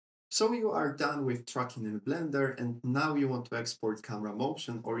So you are done with tracking in Blender and now you want to export camera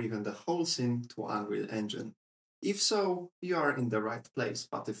motion or even the whole scene to Unreal Engine. If so, you are in the right place,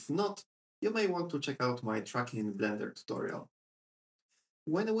 but if not, you may want to check out my tracking in Blender tutorial.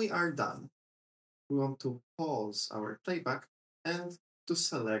 When we are done, we want to pause our playback and to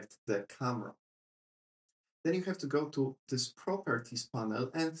select the camera. Then you have to go to this properties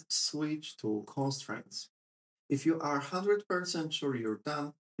panel and switch to constraints. If you are 100% sure you're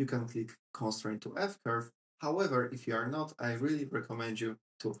done, you can click constraint to F-curve. However, if you are not, I really recommend you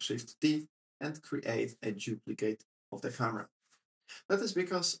to Shift D and create a duplicate of the camera. That is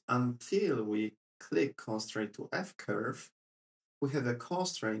because until we click constraint to F-curve, we have a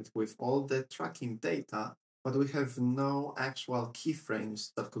constraint with all the tracking data, but we have no actual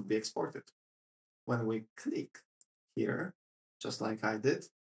keyframes that could be exported. When we click here, just like I did,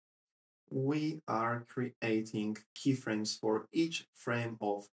 we are creating keyframes for each frame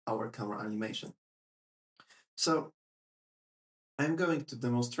of our camera animation. So I'm going to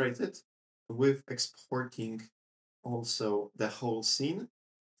demonstrate it with exporting also the whole scene,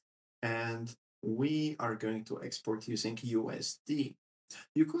 and we are going to export using USD.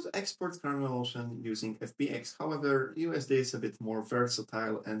 You could export camera motion using FBX, however, USD is a bit more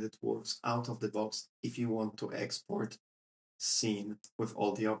versatile and it works out of the box if you want to export scene with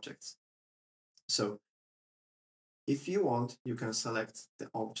all the objects. So if you want, you can select the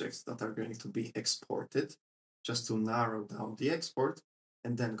objects that are going to be exported just to narrow down the export,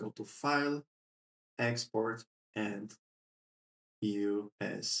 and then go to File, Export, and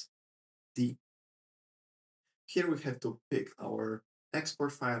USD. Here we have to pick our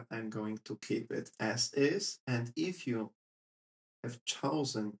export file. I'm going to keep it as is, and if you have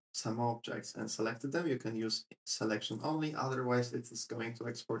chosen some objects and selected them, you can use selection only, otherwise it is going to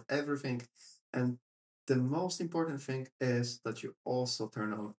export everything. And the most important thing is that you also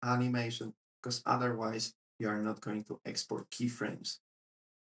turn on animation, because otherwise you are not going to export keyframes.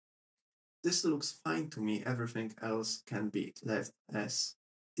 This looks fine to me, everything else can be left as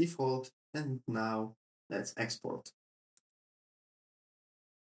default, and now let's export.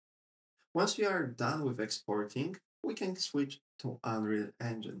 Once we are done with exporting, we can switch to Unreal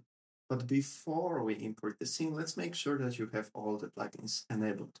Engine. But before we import the scene, let's make sure that you have all the plugins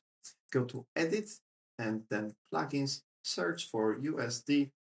enabled. Go to Edit and then Plugins, search for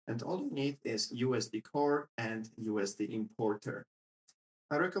USD, and all you need is USD Core and USD Importer.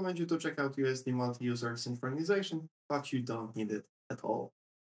 I recommend you to check out USD Multi-User Synchronization, but you don't need it at all.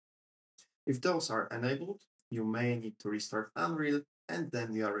 If those are enabled, you may need to restart Unreal, and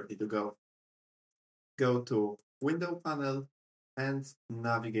then you are ready to go. Go to Window panel and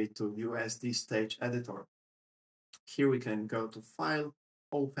navigate to USD Stage Editor. Here we can go to File,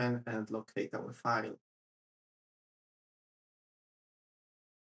 Open, and locate our file.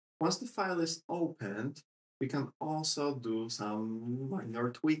 Once the file is opened, we can also do some minor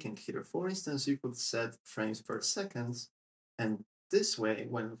tweaking here. For instance, you could set frames per second, and this way,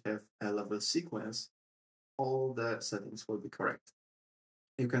 when we have a level sequence, all the settings will be correct.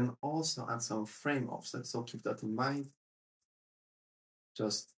 You can also add some frame offset, so keep that in mind.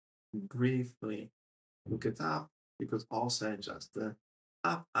 Just briefly look it up. You could also adjust the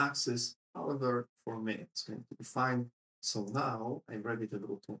up axis. However, for me, it's going to be fine. So now I'm ready to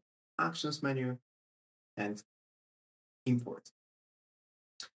go to Actions menu and Import.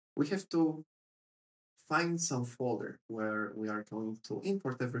 We have to find some folder where we are going to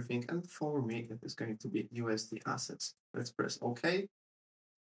import everything, and for me, it is going to be USD Assets. Let's press OK.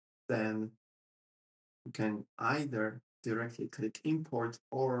 Then you can either directly click Import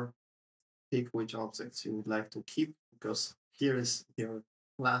or pick which objects you would like to keep, because here is your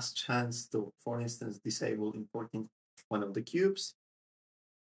last chance to, for instance, disable importing one of the cubes.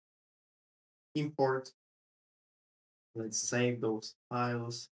 Import. Let's save those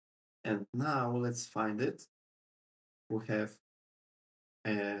files. And now let's find it. We have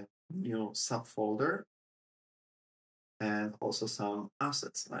a new subfolder and also some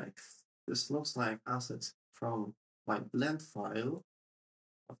assets. Like this looks like assets from my blend file,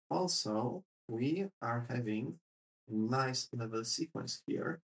 but also we are having a nice level sequence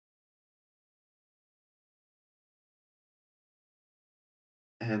here.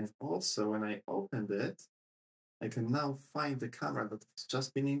 And also when I opened it, I can now find the camera that has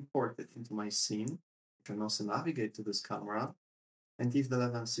just been imported into my scene. I can also navigate to this camera, and if the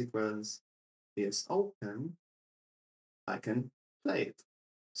level sequence is open, I can play it.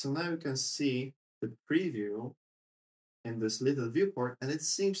 So now you can see the preview in this little viewport, and it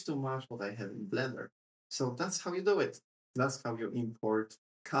seems to match what I have in Blender. So that's how you do it. That's how you import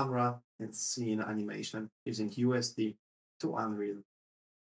camera and scene animation using USD to Unreal